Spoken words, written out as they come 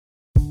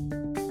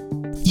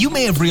You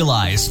may have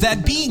realized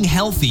that being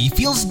healthy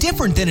feels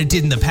different than it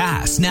did in the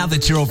past now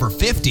that you're over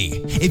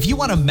 50. If you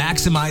want to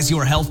maximize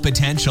your health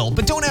potential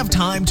but don't have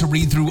time to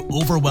read through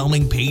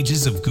overwhelming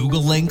pages of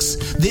Google links,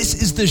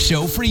 this is the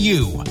show for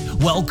you.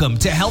 Welcome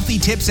to Healthy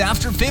Tips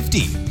After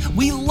 50.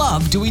 We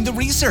love doing the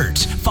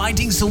research,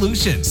 finding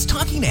solutions,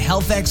 talking to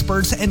health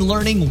experts, and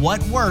learning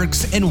what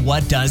works and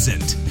what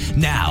doesn't.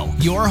 Now,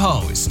 your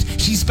host.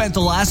 She spent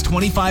the last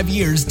 25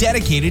 years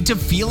dedicated to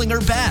feeling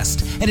her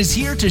best and is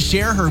here to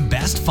share her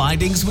best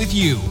findings with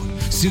you,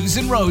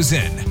 Susan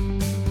Rosen.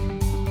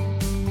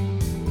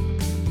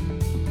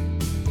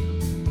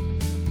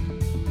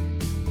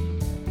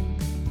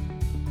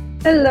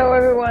 Hello,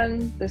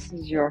 everyone. This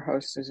is your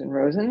host, Susan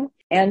Rosen.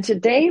 And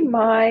today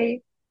my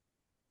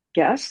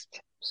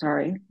guest,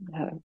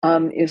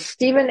 is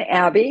Stephen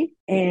Abbey,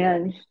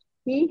 and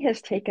he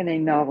has taken a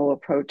novel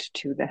approach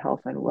to the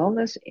health and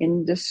wellness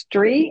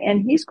industry,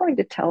 and he's going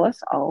to tell us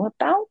all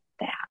about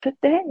that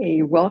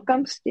today.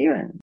 Welcome,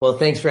 Stephen. Well,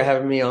 thanks for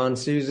having me on,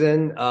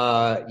 Susan.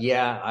 I've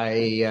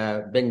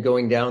been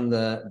going down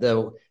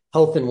the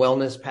health and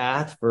wellness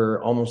path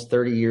for almost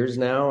 30 years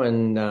now,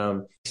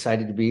 and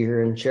excited to be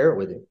here and share it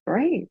with you.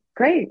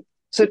 Great.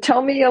 So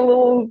tell me a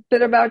little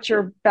bit about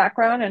your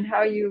background and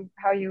how you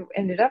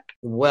ended up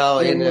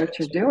doing what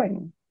you're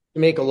doing. To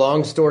make a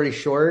long story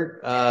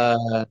short,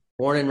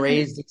 born and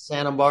raised in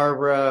Santa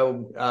Barbara,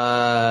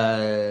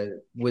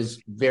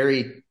 was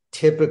very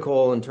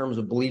typical in terms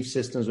of belief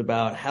systems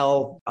about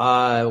health.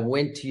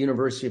 Went to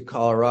University of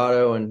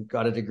Colorado and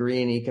got a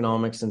degree in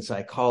economics and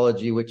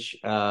psychology, which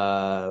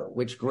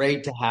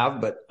great to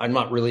have, but I'm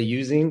not really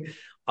using.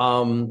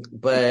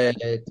 But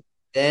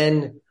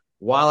then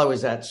while I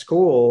was at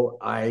school,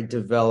 I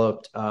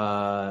developed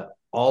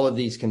all of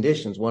these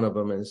conditions. One of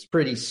them is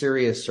pretty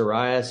serious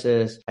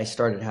psoriasis. I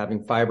started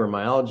having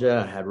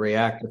fibromyalgia. I had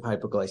reactive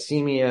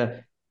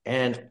hypoglycemia,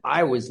 and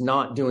I was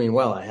not doing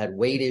well. I had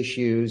weight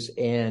issues,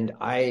 and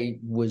I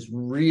was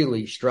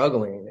really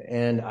struggling.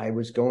 And I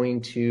was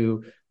going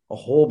to a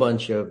whole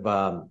bunch of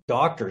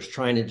doctors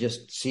trying to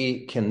just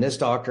see, can this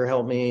doctor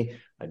help me?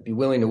 I'd be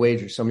willing to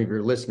wager some of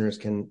your listeners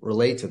can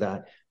relate to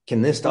that.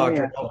 Can this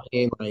doctor help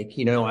me?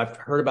 I've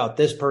heard about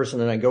this person,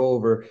 and I go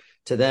over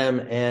to them,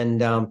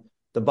 and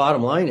the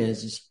bottom line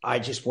is I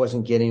just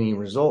wasn't getting any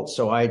results.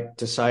 So I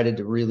decided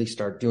to really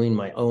start doing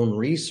my own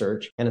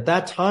research. And at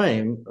that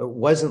time, it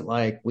wasn't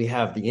like we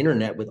have the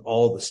internet with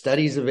all the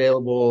studies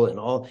available and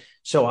all.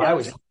 So I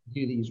was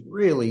do these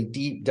really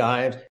deep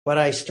dives, but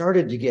I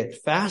started to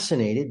get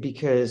fascinated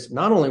because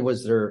not only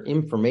was there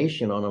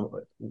information on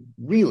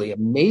really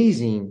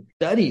amazing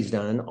studies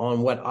done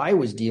on what I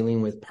was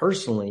dealing with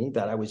personally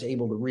that I was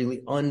able to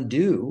really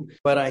undo,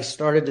 but I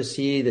started to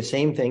see the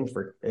same thing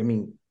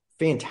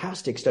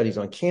fantastic studies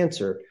on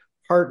cancer,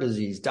 heart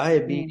disease,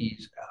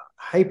 diabetes,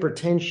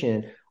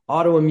 hypertension,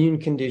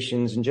 autoimmune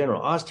conditions in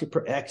general,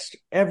 osteoporosis,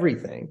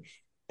 everything.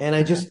 And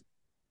I just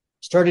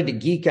started to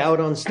geek out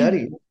on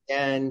studies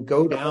and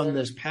go down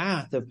this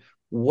path of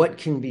what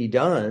can be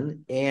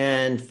done.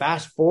 And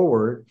fast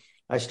forward,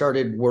 I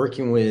started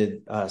working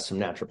with some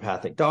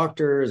naturopathic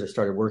doctors. I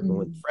started working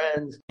with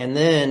friends, and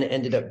then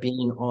ended up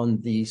being on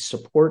the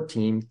support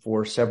team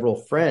for several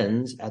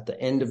friends at the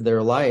end of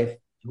their life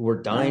who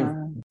were dying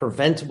from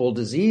preventable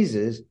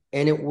diseases.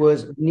 And it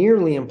was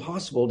nearly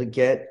impossible to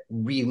get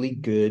really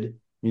good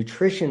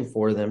nutrition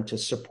for them to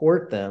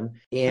support them.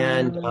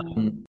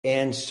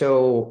 And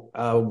so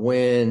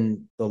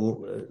when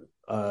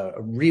a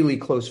really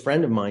close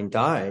friend of mine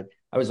died,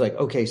 I was like,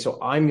 okay, so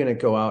I'm going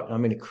to go out and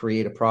I'm going to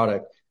create a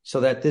product so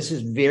that this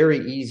is very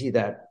easy,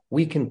 that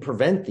we can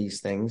prevent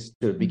these things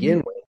to begin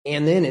with.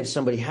 And then if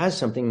somebody has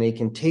something, they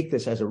can take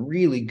this as a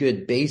really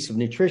good base of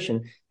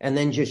nutrition and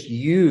then just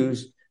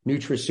use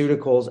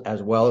nutraceuticals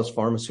as well as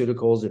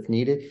pharmaceuticals if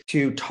needed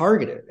to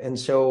target it. And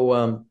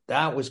so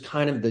that was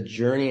kind of the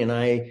journey. And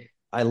I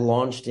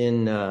launched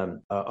in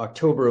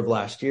October of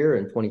last year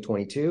in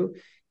 2022.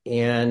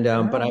 And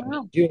but I've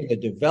been doing the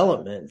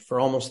development for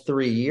almost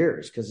 3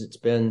 years because it's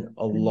been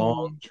a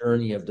long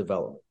journey of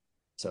development.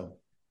 So.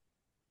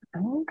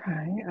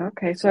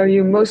 Okay. So are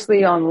you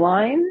mostly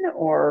online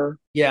or?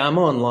 Yeah, I'm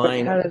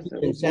online.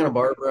 In Santa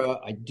Barbara,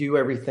 I do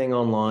everything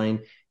online.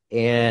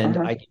 And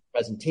I give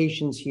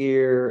presentations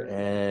here,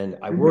 and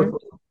I work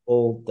with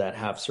people that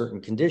have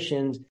certain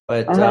conditions,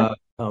 but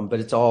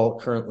it's all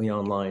currently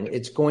online.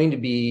 It's going to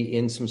be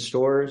in some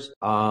stores,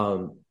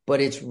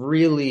 but it's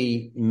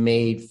really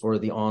made for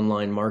the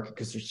online market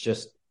because there's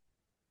just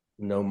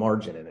no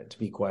margin in it, to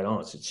be quite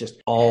honest. It's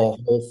just all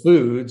Whole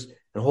Foods,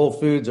 and Whole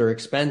Foods are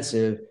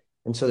expensive.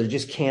 And so there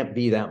just can't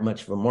be that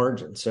much of a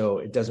margin. So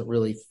it doesn't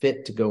really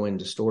fit to go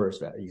into stores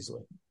that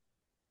easily.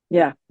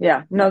 Yeah.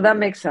 No, that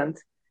makes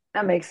sense.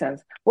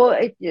 Well,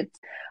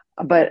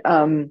 but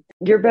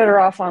you're better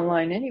off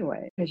online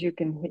anyway, because you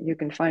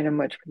can find a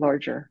much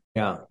larger.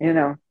 Yeah.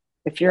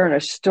 If you're in a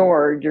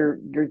store, you're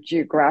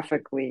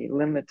geographically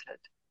limited.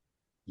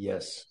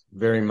 Yes,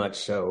 very much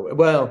so.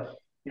 Well,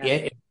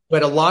 yeah,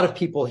 but a lot of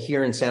people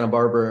here in Santa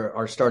Barbara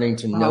are starting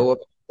to know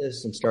about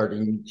this and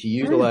starting to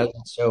utilize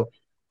it. So,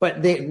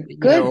 but they,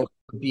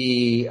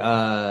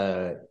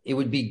 it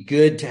would be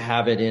good to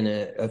have it in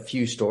a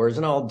few stores,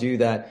 and I'll do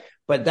that.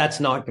 But that's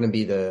not going to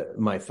be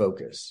my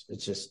focus.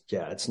 It's just,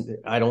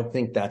 I don't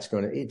think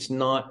it's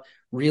not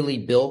really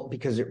built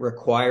because it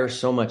requires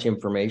so much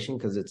information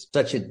because it's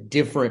such a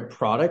different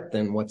product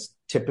than what's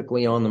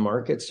typically on the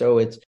market. So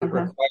it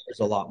requires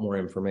a lot more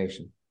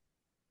information.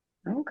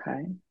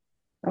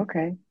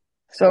 Okay.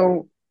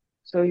 So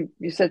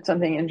you said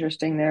something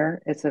interesting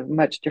there. It's a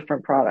much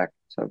different product.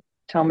 So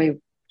tell me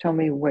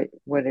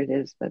what it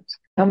is.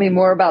 Tell me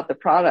more about the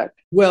product.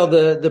 Well,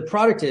 the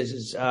product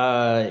is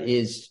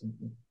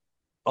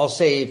I'll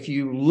say if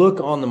you look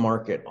on the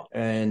market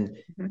and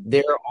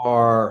there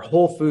are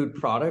whole food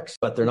products,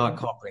 but they're not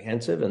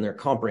comprehensive, and they're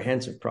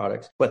comprehensive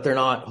products, but they're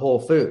not whole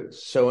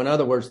foods. So in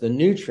other words, the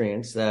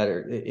nutrients that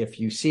are, if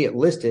you see it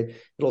listed,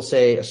 it'll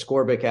say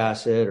ascorbic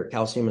acid or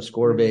calcium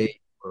ascorbate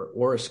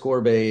or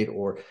ascorbate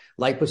or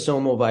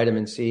liposomal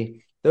vitamin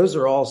C. Those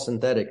are all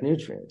synthetic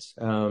nutrients.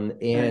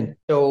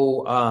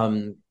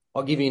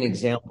 I'll give you an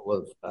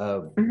example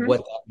of what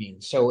that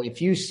means. So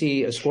if you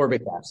see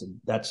ascorbic acid,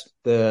 that's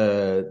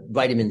the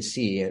vitamin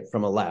C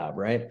from a lab,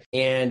 right?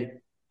 And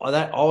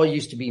that all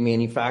used to be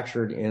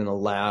manufactured in a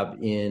lab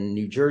in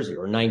New Jersey,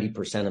 or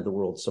 90% of the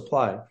world's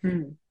supply.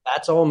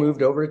 That's all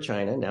moved over to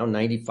China. Now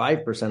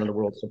 95% of the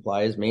world's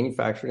supply is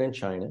manufactured in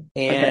China.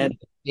 And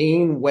the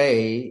main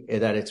way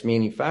that it's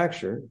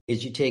manufactured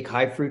is you take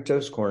high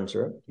fructose corn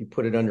syrup, you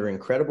put it under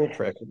incredible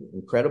pressure,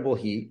 incredible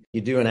heat,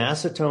 you do an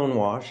acetone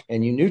wash,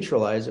 and you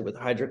neutralize it with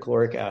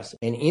hydrochloric acid.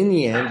 And in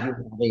the end, you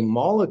have a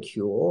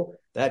molecule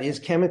that is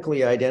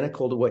chemically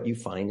identical to what you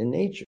find in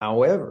nature.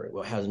 However,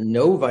 it has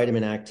no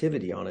vitamin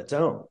activity on its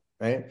own,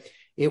 right?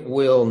 It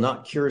will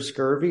not cure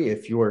scurvy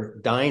if you're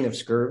dying of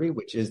scurvy,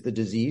 which is the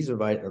disease of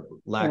lack of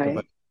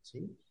vitamin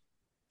C.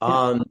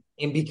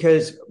 And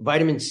because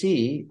vitamin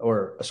C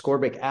or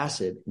ascorbic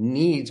acid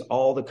needs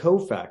all the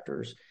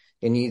cofactors,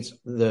 it needs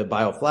the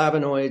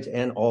bioflavonoids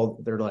and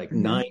there are like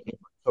 9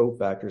 different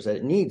cofactors that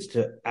it needs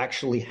to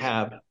actually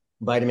have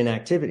vitamin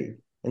activity.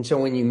 And so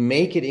when you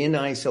make it in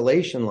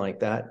isolation like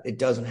that, it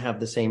doesn't have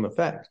the same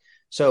effect.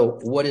 So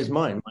what is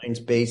mine? Mine's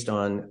based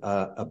on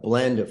a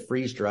blend of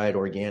freeze-dried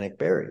organic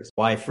berries.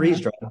 Why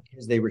freeze-dried?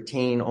 Because they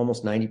retain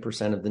almost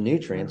 90% of the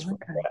nutrients from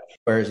fresh.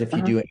 Whereas if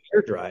you do it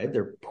air-dried,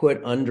 they're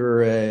put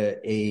under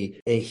a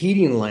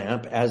heating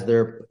lamp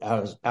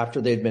after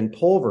they've been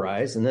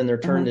pulverized, and then they're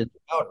turned into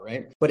powder,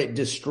 right? But it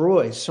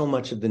destroys so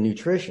much of the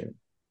nutrition.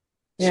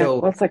 Yeah,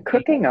 so it's like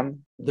cooking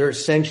them. They're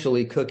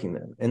essentially cooking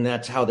them, and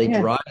that's how they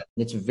dry it.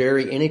 It's a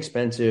very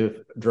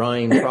inexpensive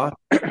drying process.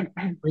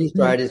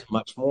 Freeze-dried is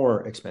much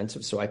more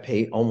expensive, so I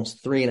pay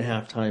almost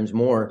 3.5 times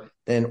more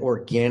than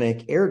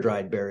organic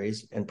air-dried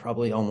berries, and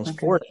probably almost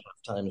 4.5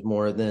 times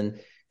more than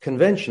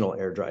conventional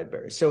air-dried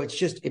berries. So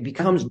it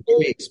becomes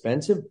very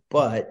expensive,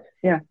 but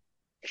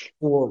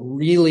for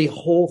really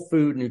whole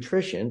food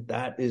nutrition,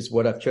 that is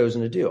what I've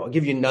chosen to do. I'll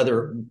give you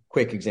another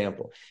quick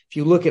example. If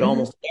you look at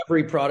almost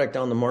every product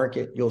on the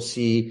market, you'll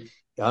see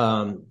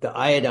the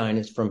iodine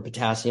is from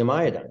potassium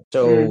iodine.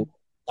 So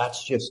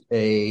that's just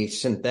a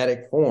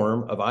synthetic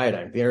form of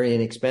iodine, very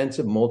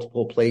inexpensive,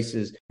 multiple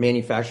places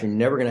manufacturing,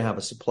 never going to have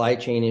a supply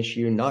chain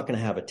issue, not going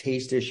to have a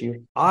taste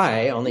issue.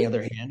 I, on the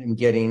other hand, am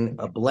getting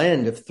a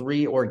blend of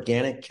 3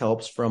 organic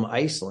kelps from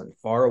Iceland,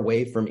 far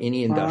away from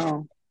any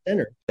industrial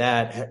center,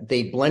 that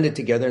they blend it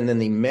together, and then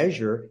they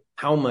per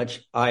how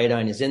much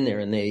iodine is in there,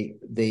 and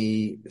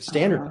they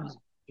standardize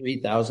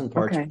 3,000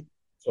 parts.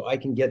 So I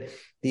can get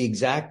the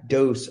exact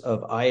dose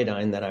of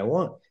iodine that I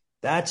want.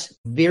 That's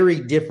very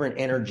different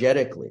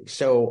energetically.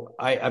 So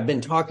I've been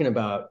talking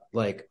about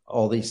like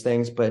all these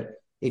things, but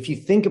if you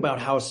think about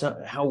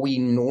how we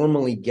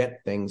normally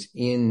get things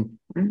in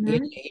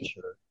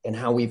nature and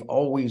how we've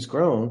always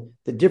grown,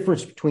 the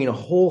difference between a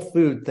whole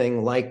food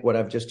thing like what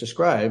I've just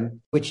described,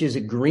 which is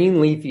a green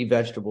leafy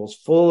vegetables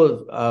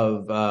full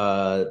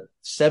of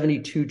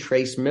 72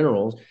 trace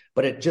minerals,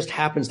 but it just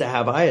happens to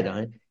have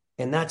iodine.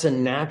 And that's a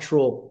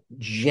natural,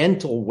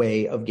 gentle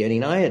way of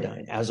getting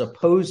iodine, as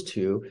opposed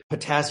to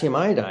potassium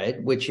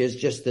iodide, which is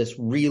just this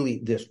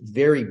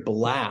very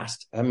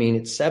blast. I mean,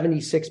 it's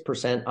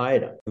 76%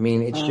 iodine. I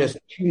mean, it's just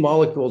 2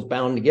 molecules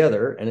bound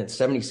together, and it's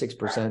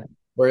 76%,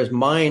 whereas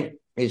mine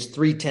is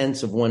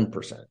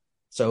 0.3%.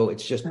 So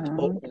it's just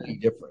totally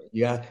different.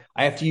 Yeah,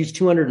 I have to use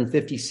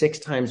 256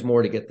 times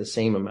more to get the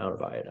same amount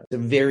of iodine. It's a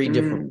very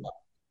different.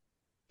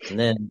 And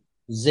then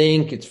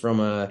zinc, it's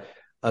from a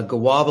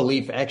guava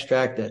leaf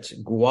extract that's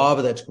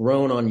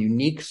grown on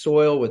unique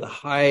soil with a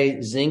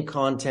high zinc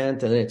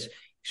content, and it's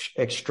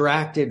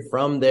extracted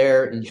from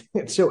there.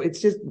 So it's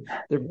just,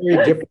 they're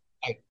very different.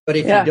 But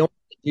if you don't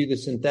do the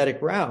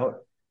synthetic route,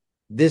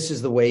 this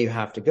is the way you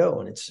have to go.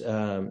 And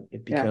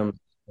it becomes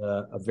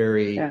a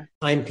very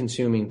time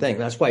consuming thing.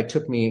 That's why it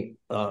took me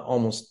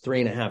almost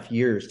 3.5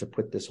 years to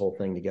put this whole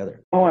thing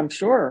together. Oh, I'm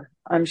sure.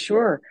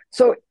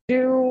 So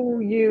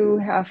do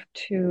you have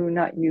to,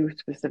 not you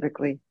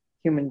specifically,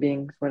 human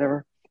beings,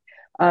 whatever.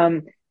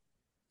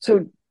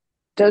 So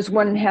does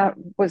one do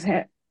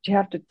you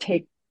have to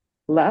take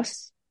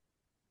less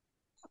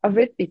of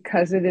it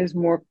because it is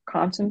more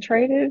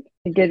concentrated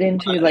to get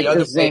into The like the other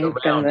way zinc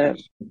and around,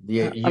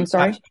 the, you I'm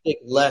sorry? actually take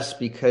less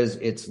because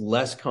it's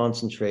less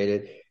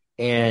concentrated.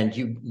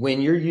 And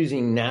when you're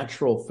using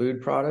natural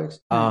food products,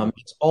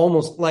 it's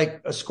almost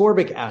like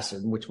ascorbic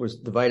acid, which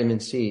was the vitamin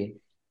C.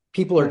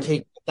 People are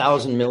taking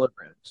 1,000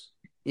 milligrams.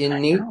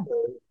 In nature,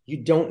 you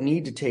don't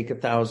need to take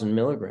 1,000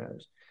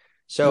 milligrams.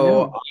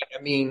 So,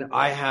 I mean,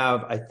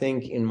 I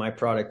think in my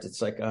product, it's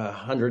like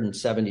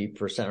 170%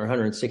 or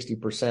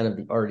 160% of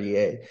the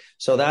RDA.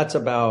 So that's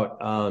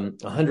about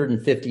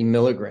 150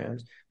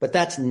 milligrams, but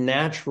that's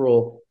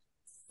natural,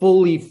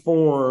 fully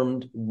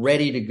formed,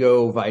 ready to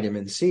go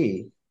vitamin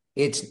C.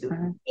 It's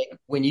like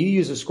when you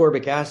use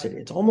ascorbic acid,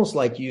 it's almost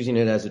like using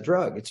it as a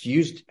drug. It's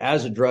used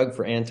as a drug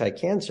for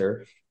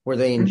anti-cancer, where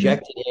they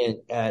inject it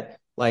in at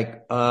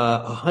like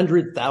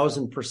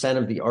 100,000%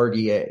 of the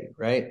RDA,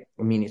 right?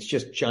 I mean, it's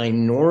just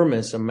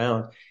ginormous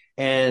amount.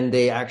 And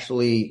they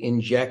actually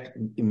inject,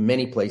 in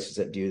many places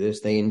that do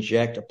this, they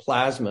inject a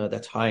plasma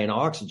that's high in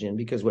oxygen,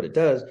 because what it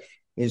does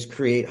is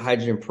create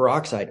hydrogen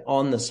peroxide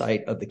on the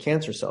site of the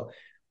cancer cell.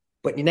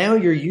 But now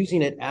you're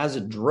using it as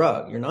a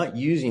drug. You're not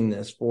using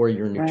this for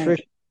your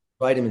nutrition,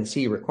 vitamin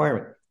C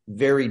requirement.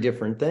 Very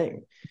different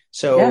thing.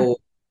 So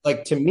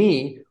like, to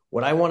me,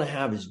 what I want to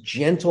have is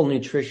gentle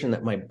nutrition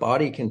that my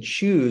body can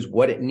choose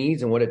what it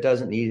needs and what it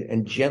doesn't need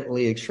and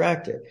gently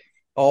extract it,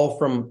 all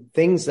from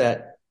things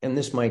that, and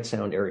this might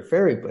sound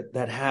airy-fairy, but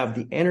that have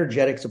the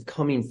energetics of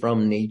coming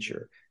from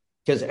nature,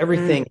 because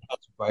everything has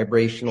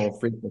vibrational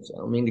frequency. I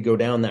don't mean to go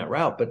down that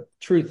route, but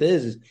truth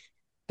is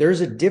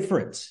there's a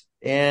difference.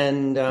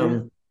 And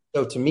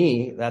so to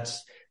me,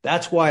 that's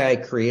why I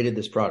created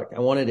this product. I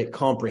wanted it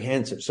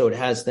comprehensive. So it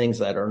has things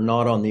that are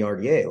not on the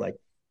RDA, like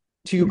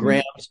 2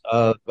 grams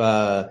of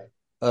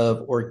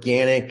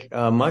organic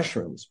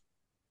mushrooms,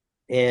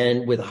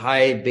 and with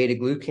high beta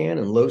glucan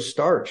and low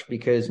starch,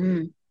 because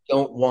you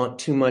don't want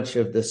too much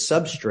of the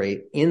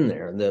substrate in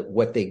there,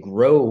 what they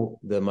grow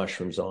the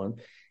mushrooms on.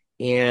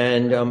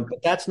 And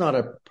but that's not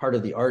a part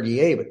of the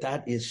RDA, but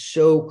that is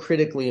so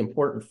critically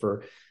important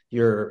for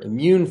your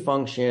immune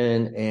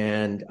function.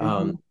 And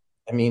I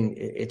mean,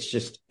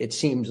 it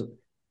seems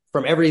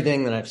from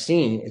everything that I've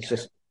seen, it's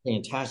just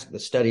fantastic. The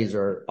studies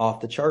are off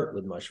the chart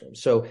with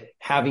mushrooms. So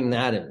having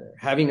that in there,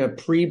 having a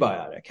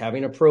prebiotic,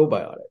 having a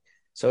probiotic.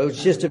 So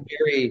it's just a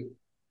very,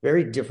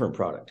 very different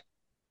product.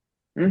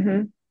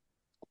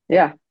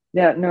 Yeah.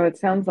 No, it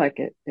sounds like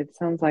it. It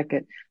sounds like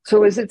it.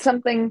 So is it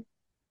something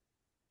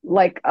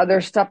like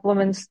other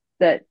supplements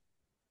that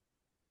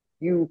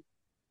you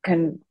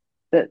can,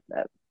 that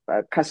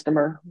a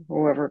customer,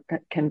 whoever,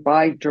 can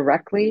buy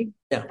directly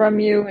from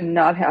you and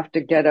not have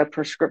to get a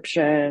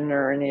prescription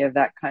or any of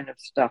that kind of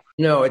stuff?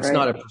 No, it's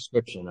not a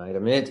prescription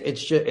item.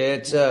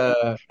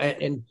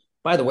 And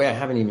by the way, I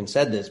haven't even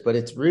said this, but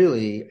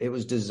it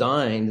was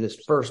designed, this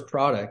first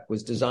product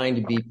was designed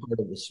to be part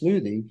of the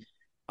smoothie,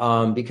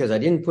 because I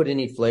didn't put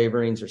any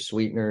flavorings or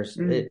sweeteners.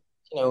 It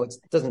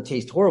doesn't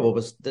taste horrible,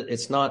 but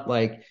it's not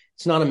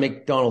a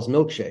McDonald's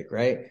milkshake,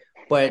 right?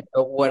 But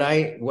what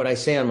I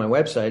say on my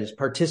website is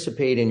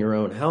participate in your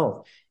own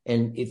health.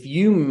 And if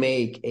you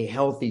make a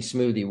healthy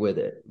smoothie with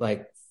it,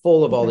 like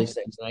full of all these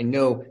things, and I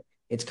know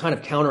it's kind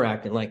of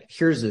counteracting, like,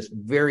 here's this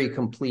very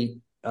complete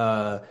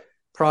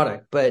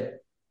product, but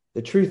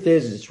the truth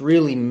is it's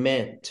really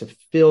meant to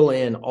fill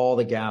in all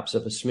the gaps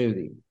of a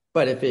smoothie.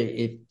 But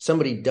if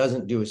somebody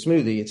doesn't do a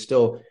smoothie, it's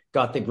still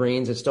got the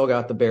greens, it's still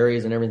got the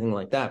berries and everything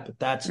like that. But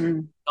that's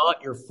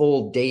not your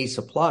full day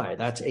supply.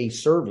 That's a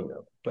serving of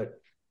it. But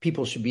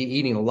people should be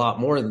eating a lot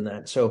more than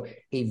that. So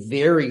a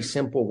very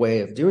simple way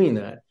of doing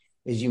that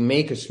is you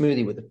make a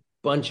smoothie with a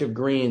bunch of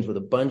greens, with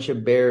a bunch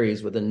of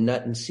berries, with a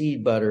nut and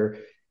seed butter,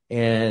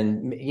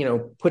 and,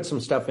 put some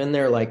stuff in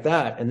there like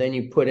that. And then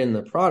you put in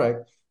the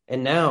product.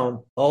 And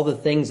now all the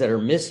things that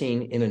are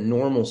missing in a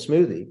normal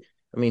smoothie,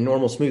 I mean,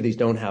 normal smoothies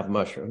don't have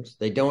mushrooms.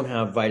 They don't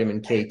have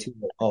vitamin K2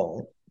 at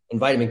all. And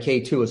vitamin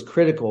K2 is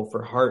critical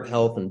for heart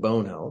health and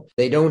bone health.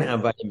 They don't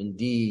have vitamin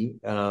D.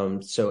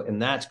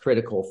 And that's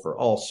critical for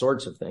all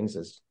sorts of things,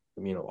 as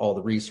all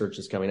the research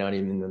is coming out,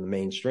 even in the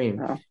mainstream.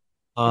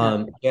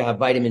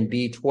 Vitamin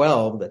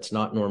B12 that's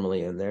not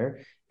normally in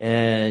there.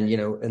 And,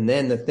 and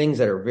then the things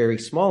that are very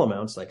small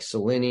amounts, like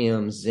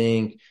selenium,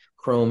 zinc,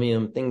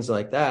 chromium, things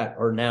like that,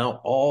 are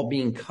now all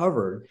being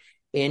covered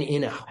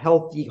in a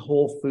healthy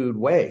whole food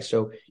way.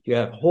 So you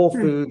have whole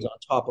foods on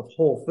top of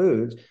whole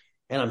foods.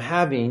 And I'm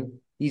having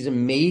these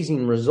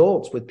amazing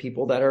results with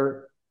people that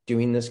are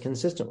doing this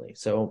consistently.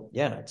 So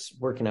yeah, it's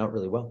working out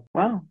really well.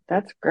 Wow.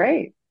 That's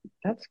great.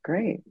 That's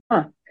great.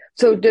 Huh.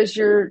 So does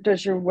your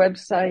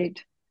website,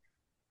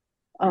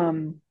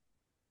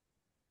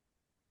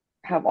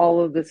 have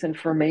all of this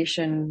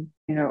information,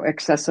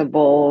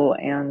 accessible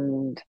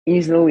and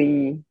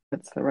easily,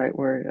 what's the right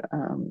word?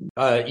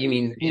 You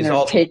mean is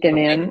all taken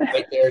in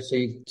right there, so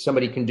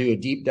somebody can do a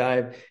deep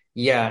dive?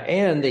 Yeah,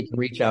 and they can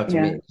reach out to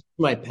me. It's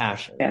my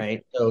passion,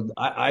 right? So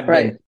I've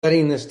been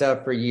studying this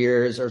stuff for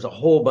years. There's a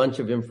whole bunch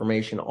of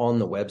information on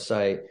the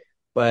website,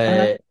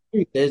 but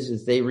truth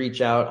is they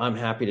reach out. I'm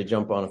happy to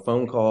jump on a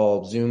phone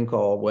call, Zoom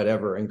call,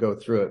 whatever, and go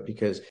through it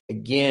because,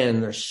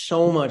 again, there's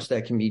so much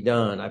that can be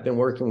done. I've been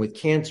working with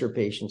cancer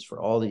patients for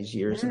all these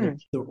years.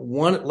 And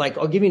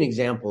I'll give you an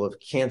example of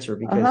cancer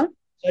because it's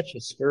such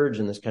a scourge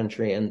in this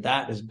country. And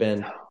that has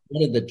been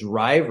one of the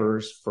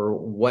drivers for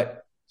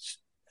what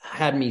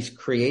had me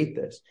create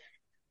this.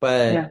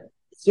 But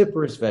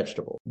cruciferous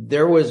vegetables.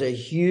 There was a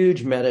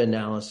huge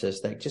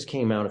meta-analysis that just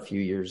came out a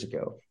few years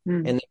ago.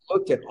 And they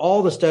looked at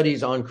all the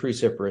studies on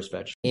cruciferous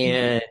vegetables.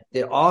 And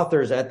the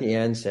authors at the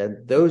end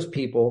said those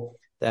people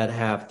that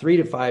have 3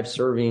 to 5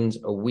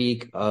 servings a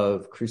week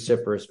of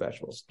cruciferous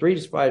vegetables, 3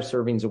 to 5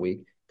 servings a week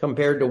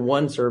compared to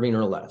 1 serving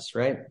or less,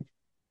 right?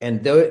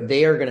 And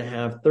they are going to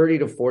have 30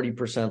 to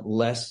 40%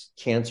 less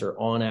cancer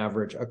on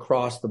average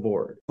across the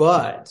board.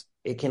 But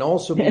it can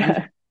also be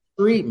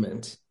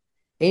treatment.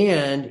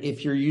 And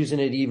if you're using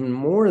it even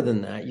more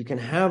than that, you can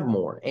have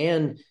more.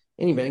 And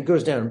anyway, it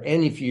goes down.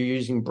 And if you're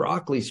using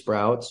broccoli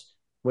sprouts,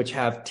 which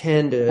have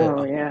 10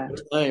 to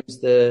times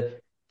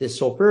the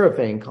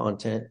sulforaphane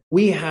content,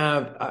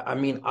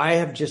 I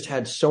have just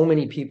had so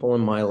many people in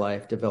my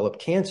life develop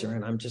cancer.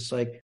 And I'm just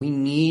like, we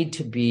need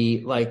to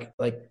be like,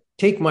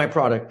 take my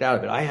product out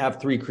of it. I have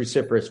 3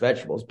 cruciferous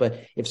vegetables,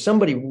 but if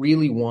somebody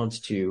really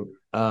wants to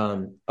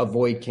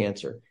avoid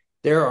cancer,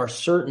 there are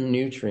certain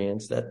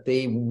nutrients that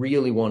they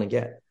really want to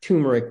get.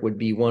 Turmeric would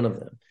be one of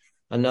them.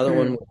 Another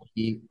one would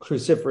be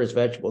cruciferous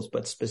vegetables,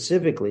 but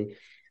specifically,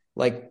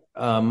 like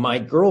my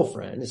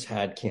girlfriend has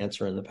had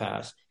cancer in the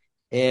past.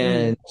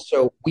 And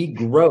so we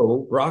grow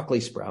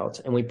broccoli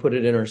sprouts and we put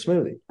it in our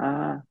smoothie.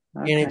 And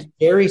it's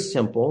very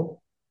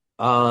simple.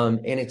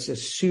 And it's a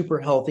super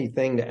healthy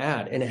thing to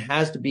add. And it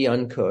has to be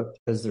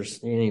uncooked because I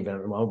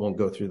won't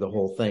go through the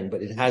whole thing,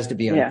 but it has to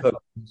be uncooked.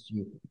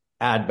 You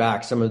add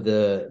back some of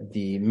the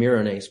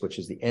myronase, which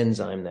is the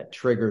enzyme that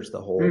triggers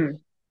the whole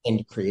thing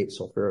to create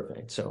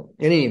sulforaphane. So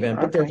in any event,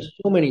 but there's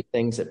so many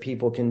things that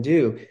people can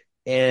do.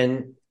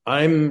 And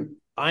I'm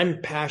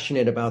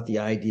passionate about the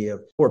idea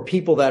of, for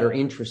people that are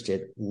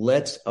interested,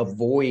 let's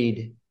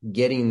avoid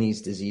getting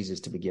these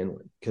diseases to begin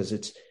with, because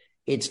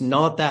it's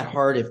not that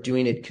hard if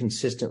doing it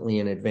consistently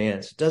in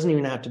advance. It doesn't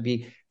even have to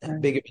be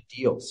that big of a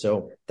deal.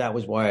 So that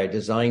was why I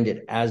designed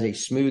it as a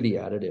smoothie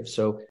additive,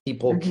 so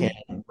people can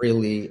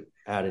really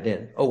add it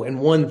in. Oh, and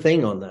one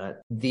thing on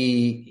that, the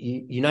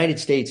United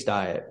States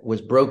diet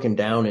was broken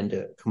down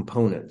into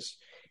components,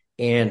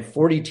 and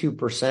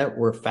 42%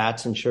 were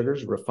fats and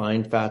sugars,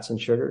 refined fats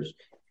and sugars,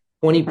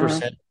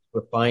 20%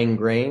 refined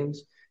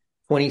grains,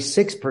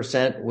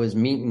 26% was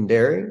meat and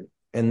dairy,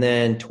 and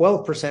then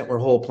 12% were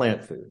whole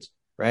plant foods,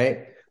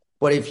 right?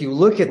 But if you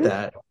look at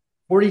that,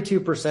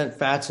 42%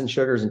 fats and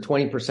sugars and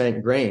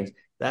 20% grains,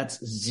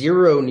 that's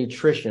zero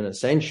nutrition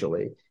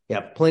essentially. You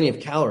have plenty of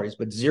calories,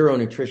 but zero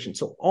nutrition.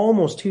 So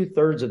almost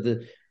 2/3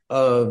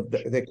 of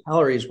the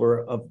calories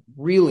were of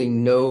really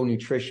no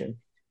nutrition.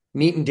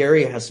 Meat and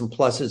dairy has some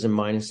pluses and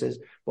minuses,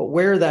 but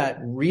where that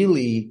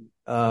really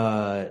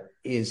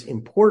is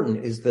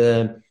important is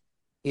the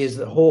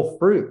whole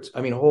foods,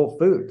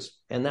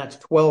 and that's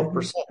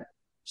 12%.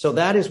 So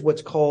that is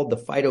what's called the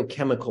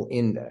phytochemical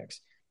index.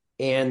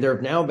 And there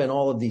have now been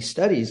all of these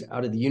studies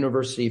out of the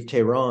University of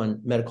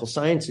Tehran Medical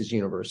Sciences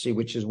University,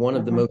 which is one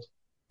of the most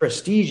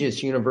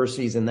prestigious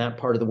universities in that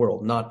part of the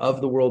world, not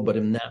of the world, but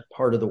in that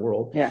part of the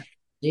world. Yeah.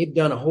 They've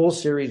done a whole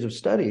series of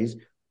studies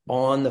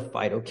on the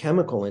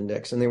phytochemical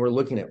index, and they were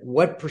looking at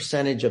what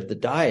percentage of the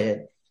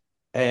diet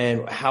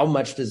and how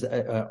much does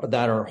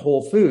that are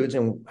whole foods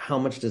and how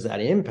much does that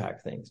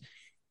impact things.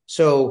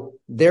 So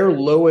their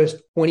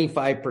lowest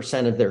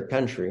 25% of their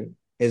country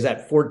is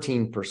at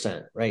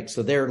 14%, right?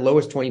 So their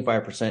lowest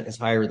 25% is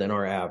higher than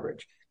our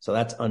average. So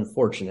that's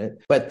unfortunate.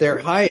 But their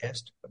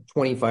highest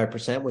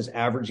 25% was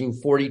averaging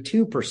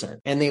 42%.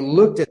 And they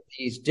looked at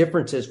these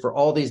differences for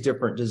all these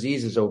different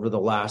diseases over the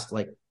last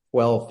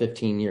 12,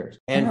 15 years.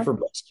 And for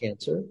breast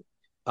cancer,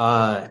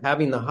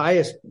 having the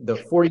highest, the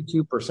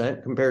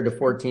 42% compared to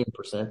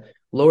 14%,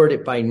 lowered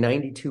it by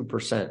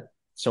 92%.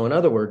 So in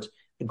other words,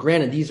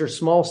 granted, these are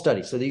small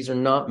studies, so these are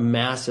not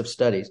massive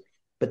studies,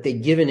 but they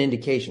give an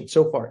indication.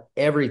 So far,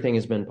 everything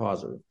has been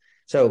positive.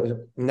 So it was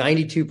a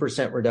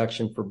 92%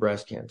 reduction for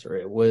breast cancer.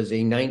 It was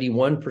a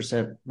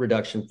 91%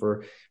 reduction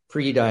for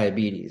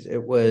prediabetes.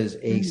 It was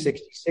a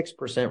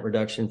 66%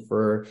 reduction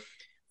for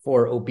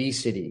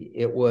obesity.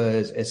 It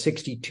was a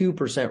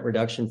 62%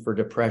 reduction for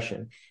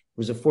depression. It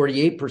was a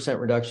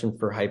 48% reduction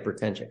for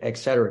hypertension, et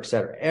cetera, et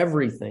cetera.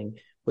 Everything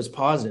was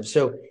positive.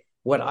 So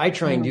what I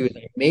try and do is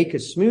make a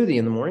smoothie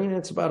in the morning, and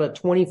it's about a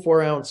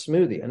 24-ounce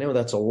smoothie. I know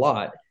that's a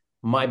lot.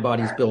 My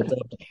body's built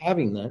up to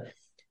having that.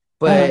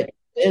 But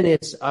then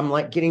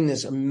I'm getting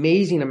this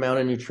amazing amount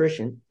of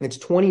nutrition. It's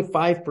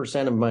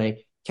 25% of my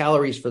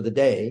calories for the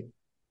day.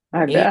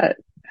 I bet.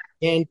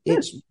 And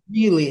it's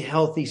really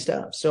healthy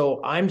stuff.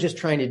 So I'm just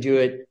trying to do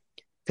it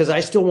because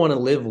I still want to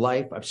live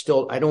life.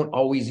 I don't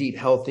always eat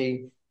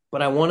healthy,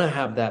 but I want to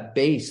have that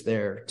base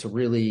there to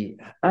really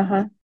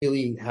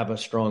have a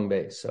strong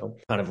base. So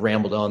kind of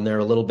rambled on there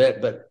a little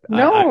bit, but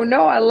no,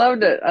 I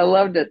loved it. I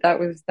loved it. That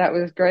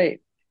was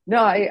great. No,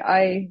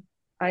 I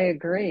I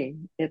agree.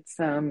 It's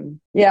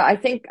yeah, I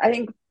think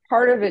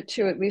part of it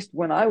too, at least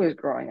when I was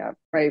growing up,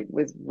 right,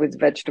 with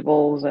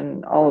vegetables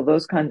and all of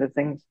those kinds of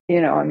things.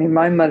 I mean,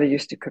 my mother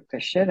used to cook the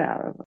shit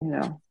out of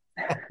them.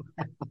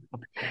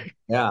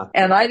 Yeah.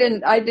 And I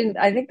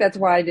think that's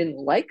why I didn't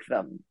like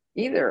them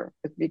either,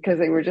 because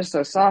they were just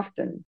so soft.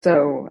 And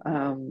so,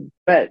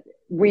 but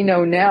we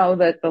know now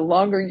that the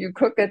longer you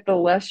cook it, the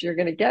less you're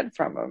going to get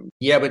from them.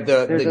 Yeah, but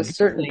there's the a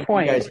certain thing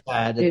point you guys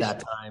had at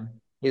that time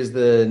is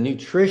the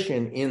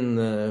nutrition in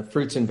the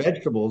fruits and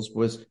vegetables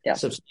was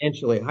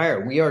substantially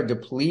higher. We are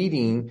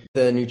depleting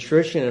the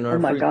nutrition in our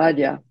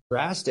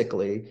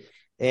drastically.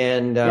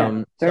 And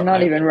they're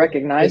not even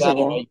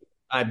recognizable.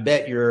 I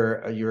bet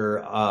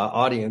your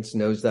audience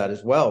knows that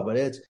as well, but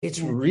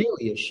it's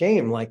really a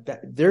shame. Like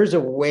that, there's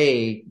a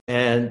way.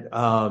 And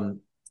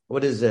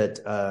what is it?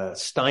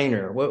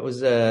 Steiner. What was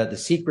The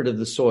Secret of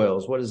the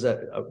Soils? What is that?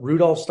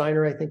 Rudolf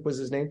Steiner, I think was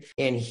his name.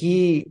 And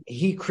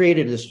he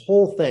created this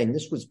whole thing.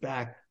 This was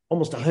back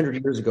almost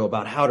 100 years ago,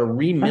 about how to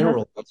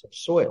remineralize our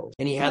soils.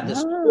 And he had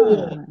this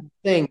whole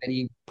thing that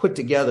he put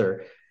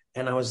together.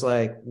 And I was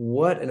like,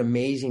 what an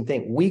amazing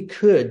thing. We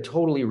could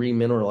totally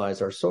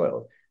remineralize our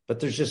soil. But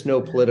there's just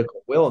no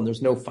political will, and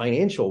there's no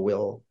financial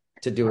will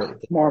to do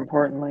it. More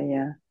importantly,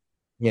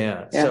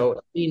 yeah. So I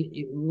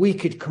mean, we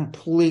could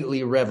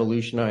completely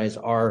revolutionize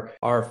our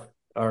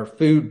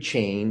food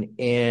chain,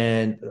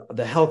 and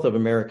the health of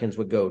Americans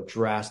would go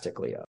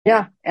drastically up.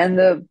 Yeah, and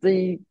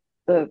the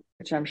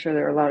which I'm sure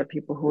there are a lot of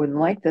people who wouldn't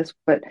like this,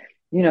 but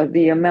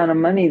the amount of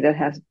money that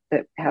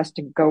has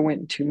to go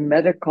into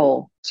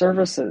medical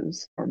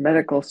services or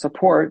medical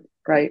support,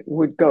 right,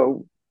 would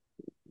go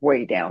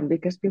way down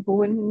because people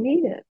wouldn't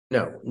need it.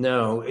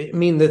 No. I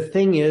mean, the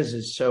thing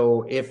is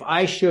so if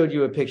I showed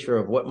you a picture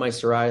of what my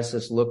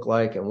psoriasis looked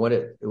like and what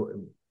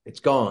it's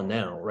gone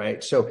now,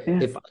 right? So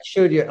if I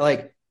showed you,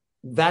 like,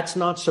 that's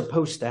not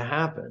supposed to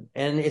happen.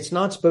 And it's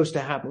not supposed to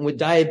happen with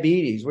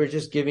diabetes. We're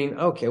just giving,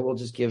 we'll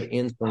just give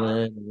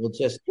insulin. We'll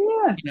just,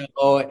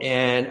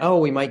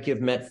 we might give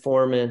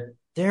metformin.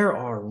 There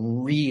are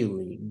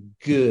really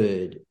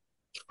good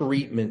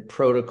treatment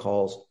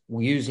protocols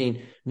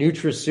using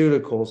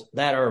nutraceuticals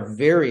that are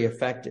very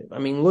effective. I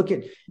mean, look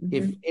at,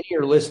 if any of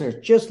your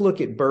listeners, just look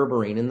at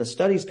berberine and the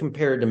studies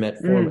compared to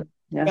metformin,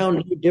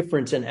 found no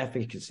difference in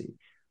efficacy,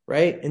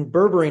 right? And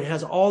berberine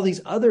has all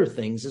these other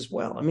things as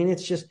well. I mean,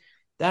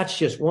 that's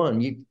just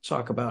one. You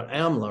talk about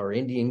amla or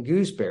Indian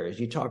gooseberries,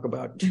 you talk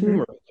about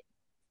turmeric, et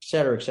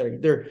cetera, et cetera.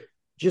 They're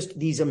just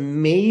these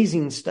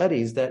amazing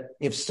studies that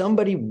if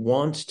somebody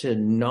wants to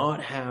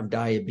not have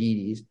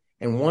diabetes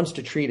and wants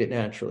to treat it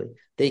naturally,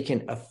 they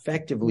can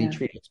effectively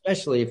treat it,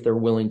 especially if they're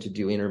willing to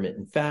do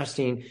intermittent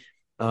fasting,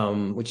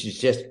 which is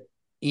just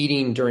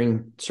eating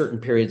during certain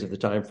periods of the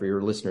time. For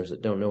your listeners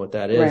that don't know what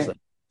that is, like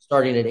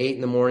starting at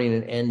 8 a.m.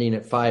 and ending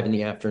at 5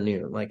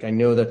 p.m. Like, I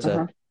know that's a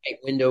tight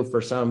window for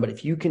some, but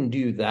if you can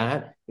do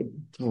that, it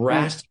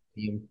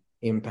drastically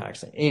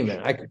impacts it. Anyway,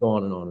 I could go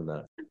on and on in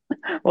that.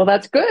 Well,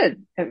 that's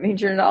good. It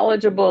means you're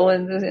knowledgeable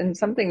in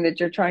something that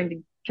you're trying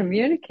to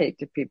communicate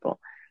to people.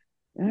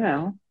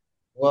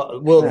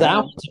 Well,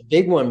 that was a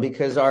big one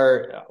because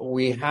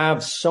we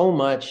have so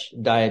much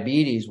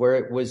diabetes where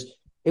it was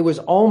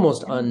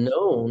almost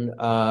unknown,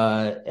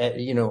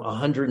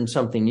 100 and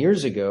something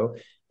years ago.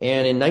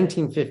 And in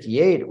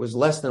 1958, it was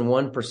less than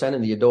 1%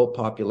 of the adult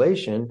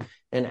population.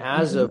 And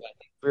as of, I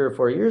think, 3 or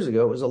 4 years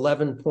ago, it was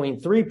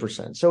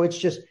 11.3%. So it's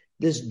just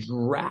this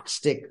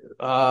drastic,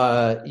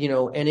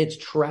 and it's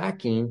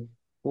tracking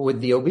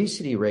with the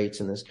obesity rates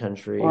in this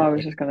country. Well, I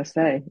was just going to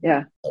say,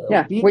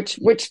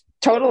 which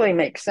totally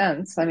makes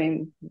sense. I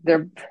mean,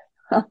 a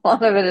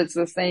lot of it's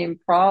the same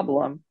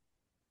problem.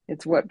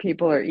 It's what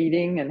people are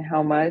eating and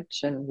how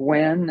much and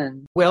when.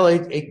 And well,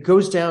 it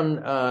goes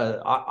down.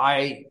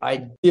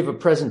 I give a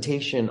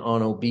presentation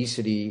on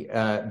obesity,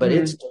 but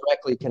it's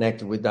directly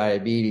connected with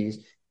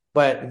diabetes.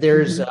 But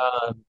there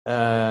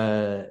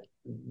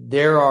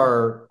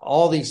are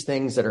all these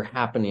things that are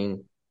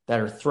happening that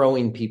are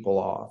throwing people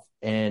off.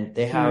 And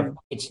they have,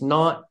 it's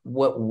not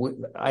what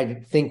I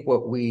think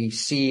what we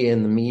see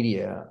in the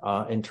media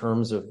in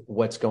terms of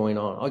what's going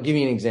on. I'll give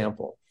you an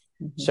example.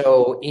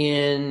 So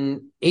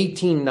in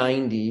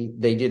 1890,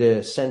 they did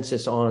a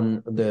census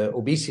on the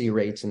obesity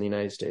rates in the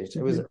United States.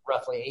 It was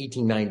roughly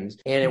 1890s,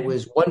 and it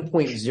was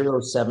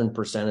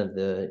 1.07% of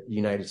the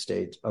United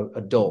States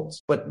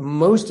adults. But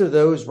most of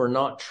those were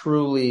not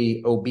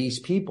truly obese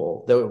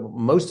people, though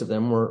most of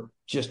them were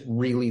just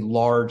really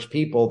large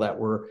people that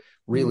were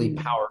really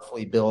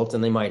powerfully built,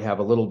 and they might have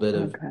a little bit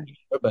of,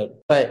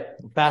 but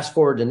fast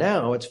forward to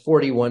now, it's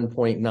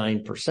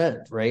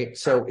 41.9%, right?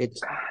 So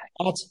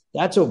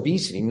that's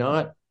obesity,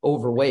 not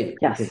overweight.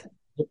 Yes.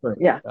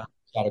 Different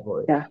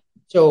category. Yeah.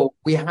 So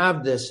we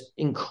have this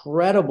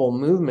incredible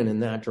movement in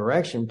that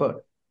direction.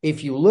 But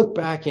if you look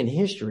back in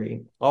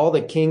history, all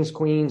the kings,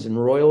 queens,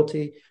 and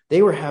royalty,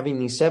 they were having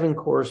these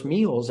 7-course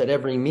meals at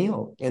every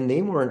meal, and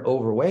they weren't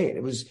overweight.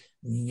 It was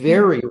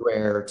very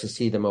rare to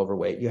see them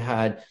overweight. You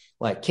had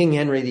like King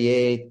Henry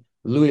VIII,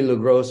 Louis le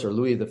Gros or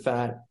Louis the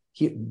Fat.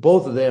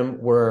 Both of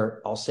them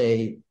were, I'll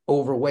say,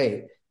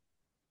 overweight,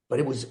 but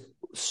it was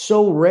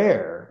so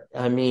rare.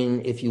 I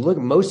mean, if you look,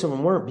 most of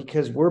them weren't,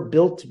 because we're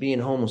built to be in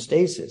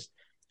homeostasis.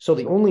 So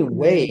the only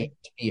way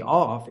to be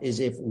off is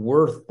if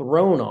we're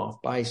thrown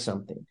off by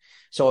something.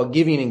 So I'll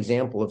give you an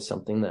example of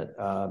something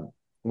that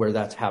where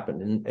that's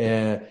happened.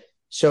 And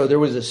so there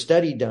was a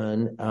study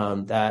done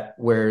that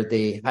where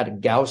they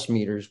had Gauss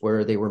meters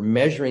where they were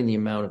measuring the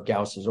amount of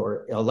Gausses,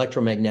 or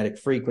electromagnetic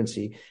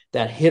frequency,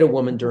 that hit a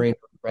woman during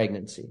her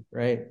pregnancy.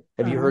 Right?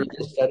 Have you heard of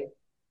this study?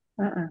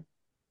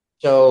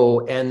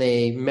 So, and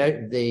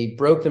they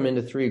broke them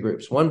into 3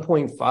 groups: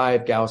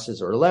 1.5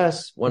 Gausses or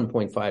less,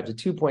 1.5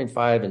 to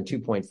 2.5, and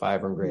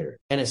 2.5 or greater.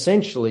 And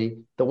essentially,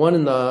 the one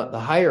in the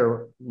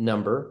higher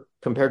number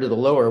compared to the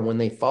lower, when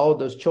they followed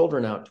those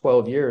children out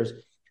 12 years,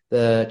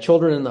 the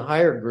children in the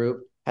higher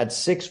group had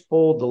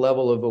 6-fold the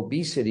level of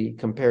obesity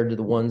compared to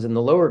the ones in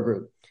the lower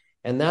group.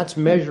 And that's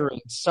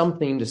measuring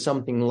something to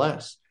something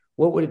less.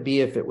 What would it be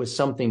if it was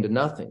something to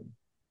nothing?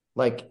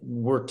 Like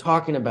we're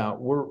talking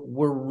about, we're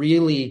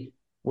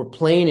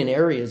playing in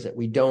areas that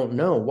we don't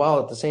know,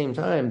 while at the same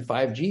time,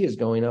 5G is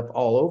going up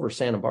all over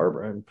Santa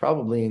Barbara and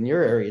probably in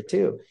your area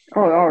too.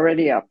 Oh,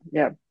 already up.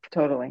 Yeah,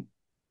 totally.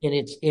 And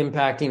it's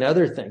impacting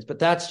other things, but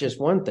that's just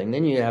one thing.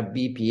 Then you have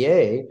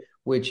BPA,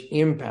 which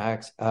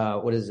impacts,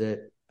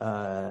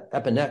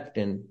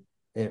 epinephrine,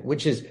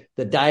 which is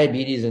the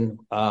diabetes and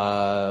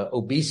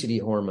obesity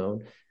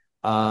hormone.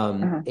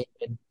 And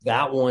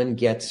that one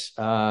gets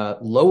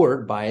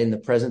lowered in the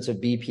presence of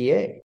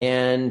BPA.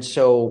 And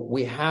so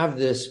we have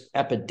this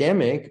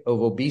epidemic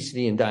of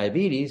obesity and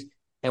diabetes,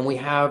 and we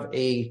have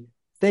a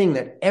thing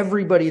that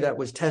everybody that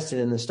was tested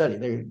in the study,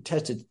 they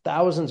tested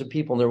thousands of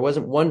people, and there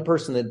wasn't one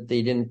person that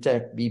they didn't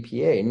detect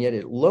BPA, and yet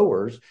it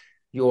lowers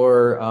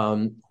your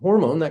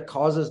hormone that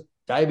causes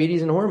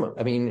diabetes and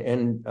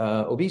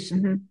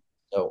obesity.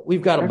 So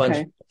we've got a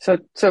bunch. So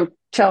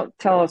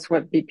tell us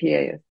what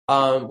BPA is.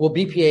 Well,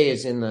 BPA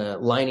is in the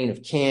lining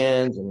of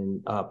cans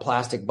and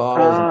plastic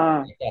bottles.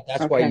 And like that.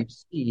 That's why you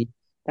see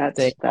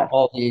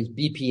all these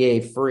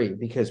BPA free,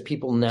 because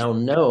people now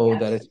know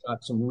that it's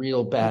got some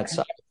real bad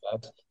side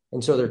effects,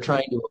 and so they're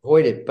trying to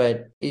avoid it.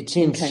 But it's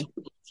in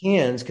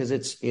cans because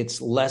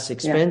it's less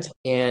expensive,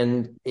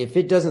 and if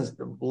it doesn't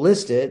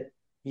list it,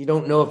 you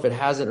don't know if it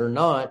has it or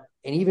not.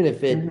 And even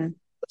if it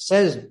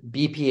says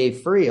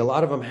BPA free, a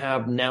lot of them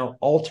have now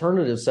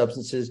alternative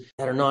substances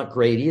that are not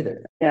great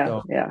either.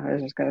 Yeah. I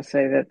was just going to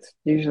say that's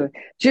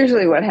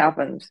usually what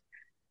happens.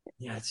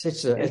 Yeah,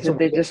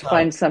 they just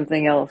find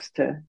something else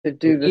to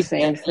do the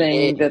same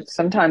thing that's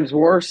sometimes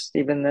worse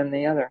even than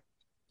the other.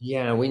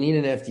 Yeah, we need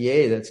an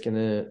FDA that's going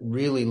to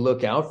really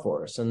look out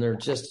for us, and they're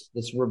just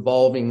this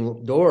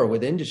revolving door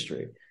with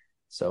industry.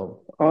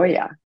 So. Oh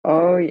yeah.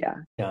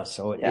 Yeah.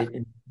 So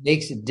it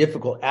makes it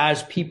difficult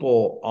as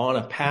people on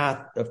a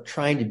path of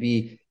trying to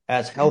be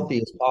as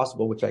healthy as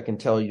possible, which I can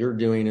tell you're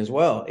doing as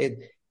well. It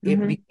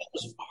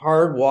becomes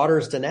hard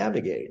waters to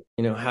navigate.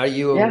 How do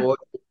you avoid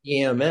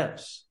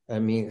EMFs? I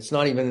mean, it's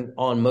not even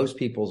on most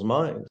people's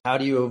minds. How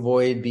do you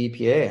avoid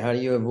BPA? How do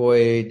you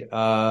avoid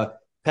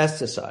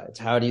pesticides?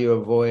 How do you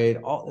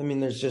avoid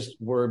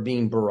we're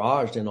being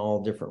barraged in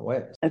all different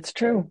ways. That's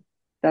true.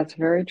 That's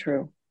very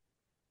true.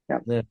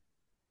 Yep. Yeah.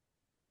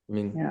 I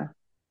mean,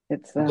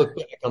 it's look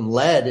back on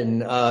lead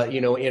and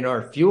in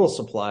our fuel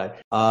supply.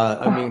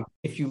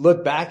 If you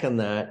look back on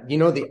that,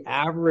 the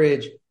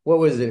average, what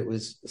was it? It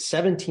was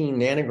 17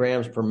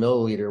 nanograms per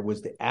milliliter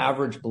was the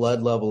average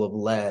blood level of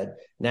lead.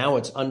 Now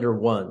it's under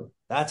 1.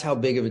 That's how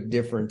big of a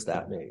difference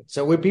that made.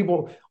 So when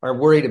people are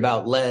worried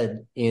about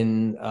lead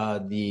in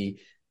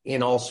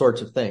all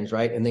sorts of things,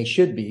 right? And they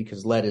should be,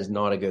 because lead is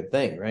not a good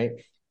thing, right?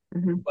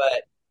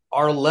 But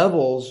our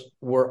levels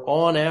were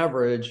on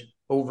average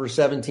over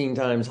 17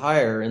 times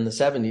higher in the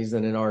 70s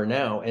than it are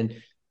now. And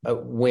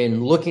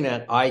when looking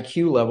at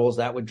IQ levels,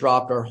 that would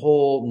drop our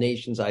whole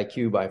nation's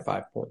IQ by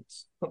 5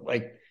 points.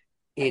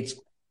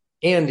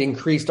 And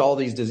increased all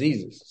these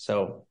diseases.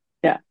 So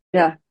yeah.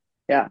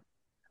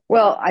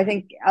 Well, I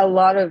think a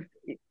lot of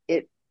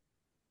it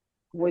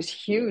was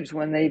huge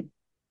when they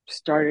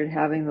started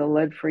having the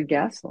lead-free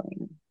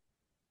gasoline.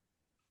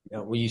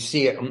 Well, you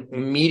see it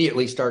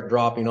immediately start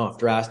dropping off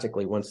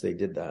drastically once they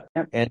did that.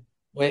 Yep. And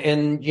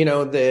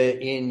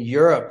in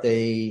Europe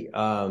they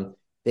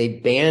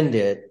banned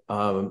it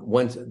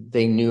once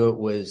they knew it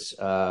was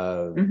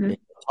a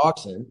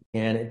toxin,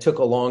 and it took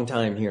a long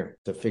time here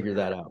to figure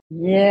that out.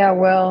 Yeah,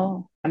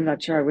 well, I'm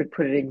not sure I would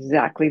put it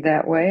exactly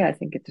that way. I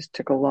think it just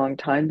took a long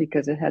time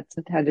because it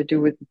had to do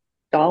with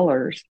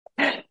dollars.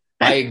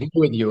 I agree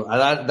with you.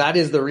 That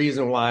is the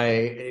reason why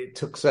it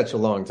took such a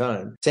long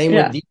time. Same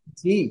with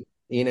DDT.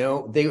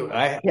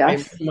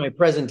 In my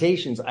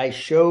presentations, I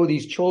show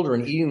these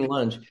children eating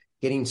lunch,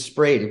 getting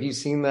sprayed. Have you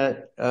seen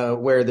that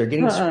where they're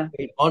getting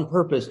sprayed on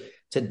purpose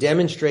to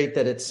demonstrate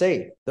that it's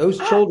safe? Those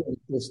children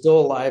are still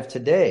alive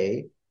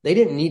today. They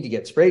didn't need to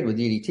get sprayed with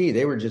DDT.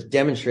 They were just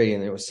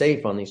demonstrating that it was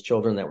safe on these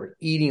children that were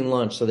eating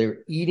lunch. So they were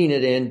eating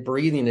it in,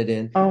 breathing it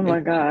in. Oh my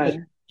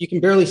God. You can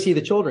barely see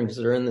the children because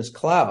they're in this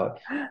cloud.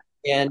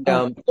 And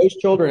those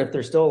children, if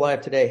they're still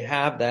alive today,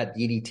 have that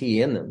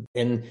DDT in them.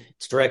 And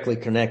it's directly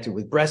connected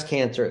with breast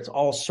cancer. It's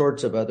all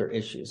sorts of other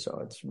issues. So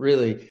it's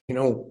really,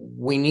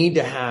 we need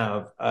to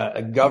have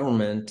a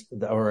government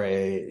or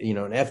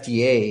an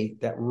FDA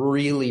that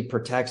really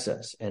protects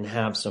us and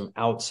have some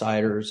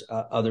outsiders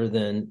other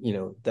than,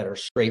 that are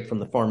straight from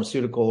the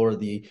pharmaceutical or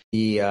the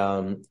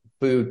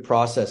food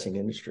processing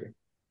industry.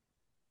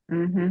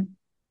 Mm-hmm.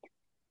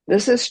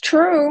 This is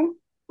true.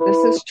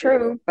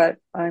 But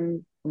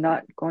I'm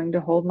not going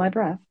to hold my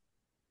breath.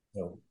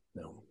 No.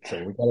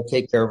 So we got to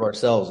take care of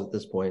ourselves at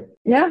this point.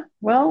 Yeah,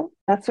 well,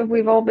 that's what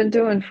we've all been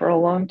doing for a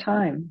long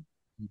time.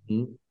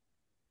 Mm-hmm.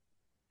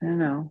 I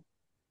know.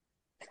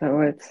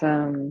 So it's,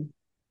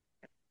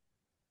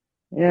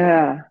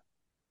 yeah.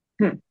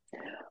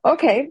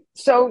 Okay,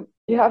 so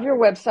you have your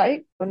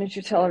website. Why don't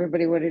you tell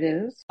everybody what it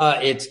is?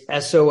 It's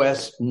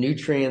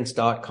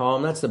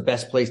sosnutrients.com. That's the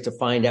best place to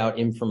find out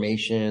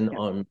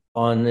information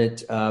on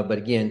it. But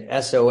again,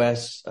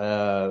 SOS,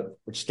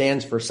 which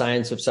stands for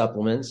Science of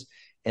Supplements.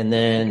 And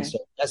then so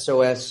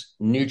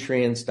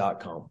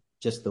sosnutrients.com,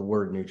 just the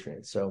word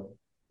nutrients. So,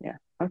 yeah.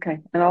 Okay.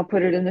 And I'll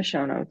put it in the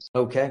show notes.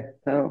 Okay.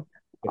 So,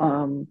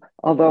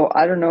 although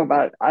I don't know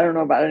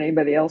about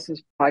anybody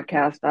else's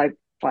podcast, I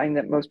find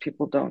that most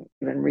people don't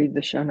even read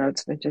the show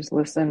notes. They just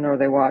listen or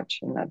they watch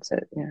and that's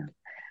it. Yeah.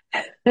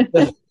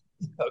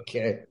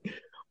 Okay.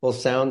 Well,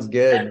 sounds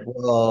good.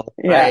 Well,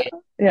 I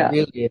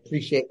really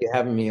appreciate you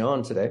having me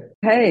on today.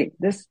 Hey,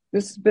 this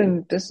has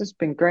been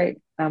great.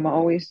 I'm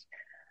always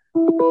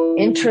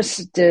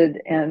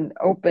interested and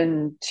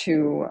open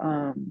to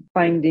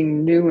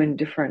finding new and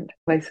different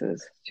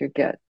places to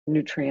get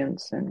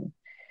nutrients and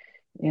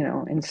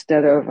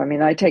instead of,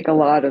 I take a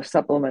lot of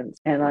supplements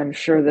and I'm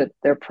sure that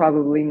they're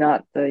probably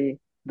not the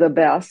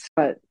best,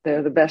 but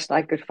they're the best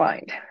I could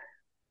find.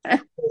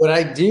 What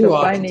I do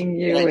so finding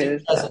you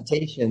is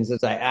presentations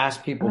is I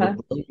ask people to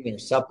bring their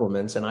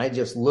supplements and I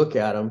just look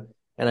at them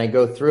and I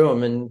go through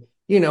them and,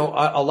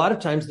 a lot of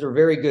times they're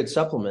very good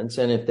supplements.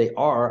 And if they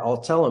are,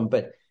 I'll tell them,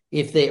 but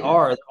if they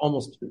are,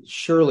 almost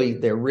surely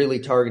they're really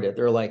targeted.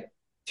 They're like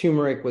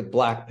turmeric with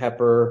black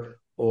pepper,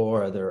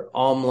 or their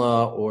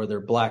amla, or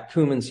their black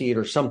cumin seed,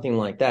 or something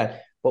like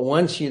that. But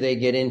once they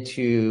get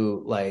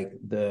into like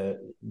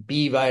the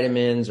B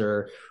vitamins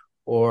or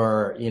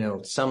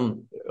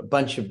a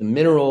bunch of the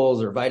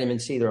minerals or vitamin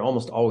C, they're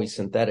almost always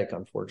synthetic,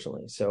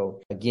 unfortunately.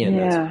 So again,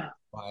 that's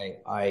why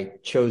I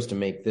chose to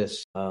make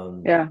this.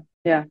 Yeah.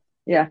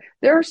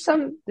 There are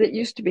some that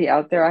used to be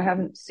out there. I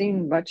haven't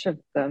seen much of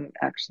them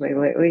actually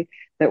lately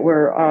that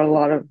are a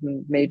lot of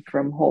them made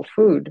from whole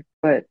food,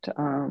 but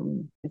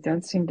it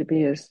don't seem to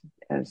be as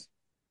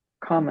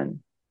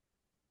common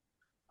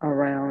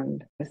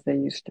around as they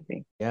used to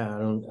be. Yeah, I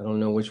don't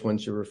know which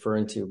ones you're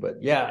referring to, but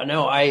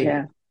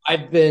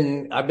I've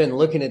been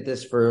looking at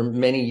this for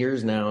many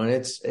years now, and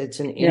it's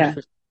an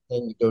interesting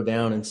thing to go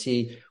down and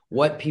see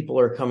what people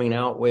are coming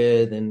out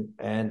with,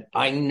 and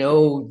I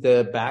know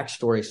the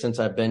backstory since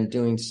I've been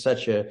doing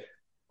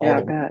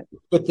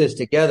put this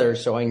together,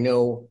 so I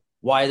know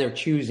why they're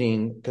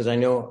choosing, because I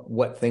know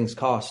what things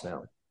cost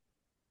now.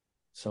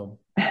 So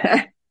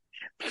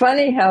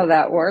funny how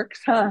that works,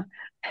 huh?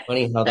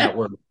 Funny how that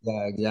works.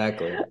 Yeah,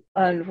 exactly.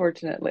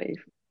 Unfortunately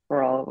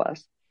for all of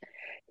us.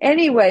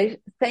 Anyway,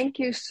 thank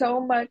you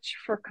so much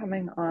for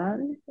coming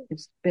on.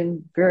 It's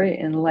been very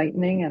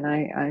enlightening, and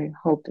I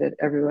hope that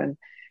everyone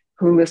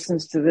who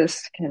listens to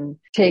this can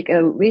take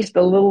at least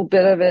a little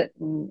bit of it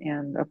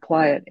and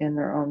apply it in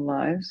their own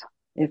lives,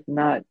 if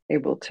not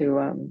able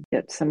to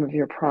get some of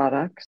your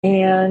products.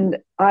 And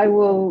I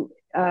will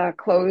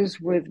close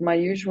with my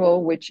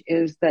usual, which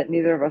is that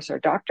neither of us are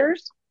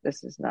doctors.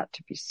 This is not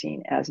to be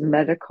seen as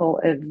medical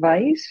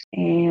advice.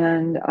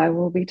 And I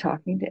will be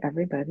talking to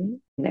everybody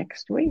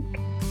next week.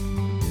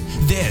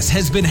 This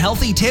has been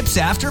Healthy Tips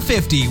After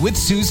 50 with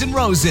Susan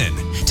Rosen.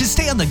 To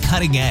stay on the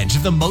cutting edge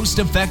of the most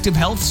effective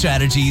health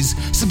strategies,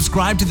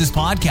 subscribe to this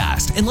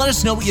podcast and let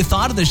us know what you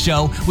thought of the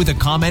show with a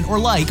comment or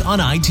like on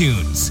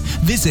iTunes.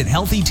 Visit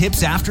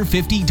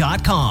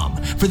healthytipsafter50.com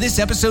for this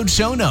episode's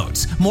show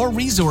notes, more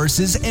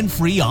resources, and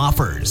free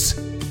offers.